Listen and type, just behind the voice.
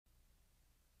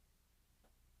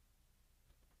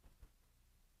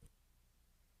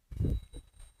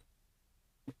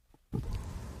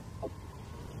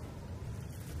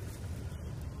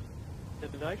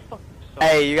I fucking suck.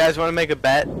 Hey, you guys want to make a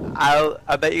bet?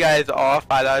 I bet you guys all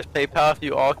 $5 PayPal. If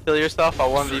you all kill yourself,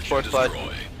 I'll 1v4 flush.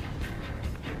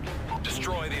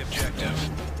 Destroy the objective.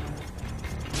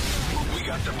 We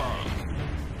got the bomb.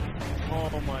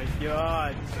 Oh my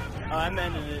god. I'm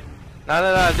ending it.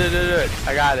 No, do it.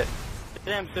 I got it.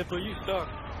 Damn, Tiffler, you suck.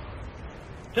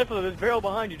 Tiffler, there's a barrel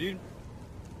behind you, dude.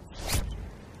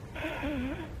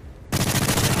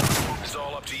 It's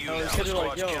all up to you now. The Like,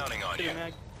 squad's yo, counting on you.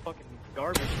 man, fucking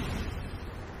garbage.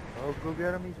 Oh, go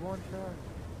get him. He's one shot.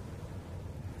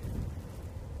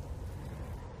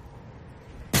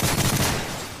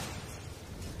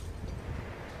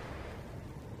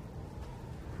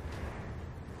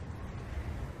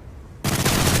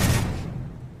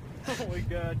 Oh my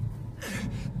god.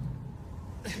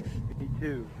 Me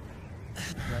too.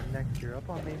 Right next year, up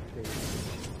on main stage.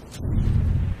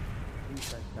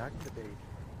 Defense back to base.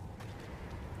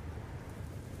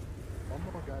 One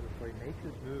more guy before he makes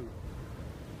his move.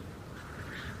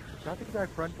 Shot the guy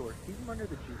front door. Keep him under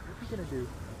the Jeep. What's he gonna do?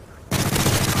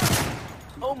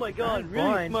 Oh my god, He's really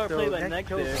blind, smart so play by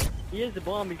next NexXx. He has the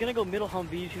bomb, he's gonna go middle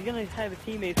Humvees, he's gonna have his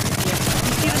teammates with him.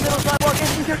 You see the middle sidewalk and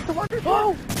he gets the one.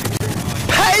 Oh!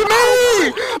 Pay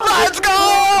me! Let's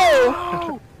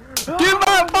go! Give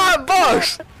my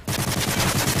 $5!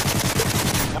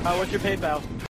 What's your PayPal?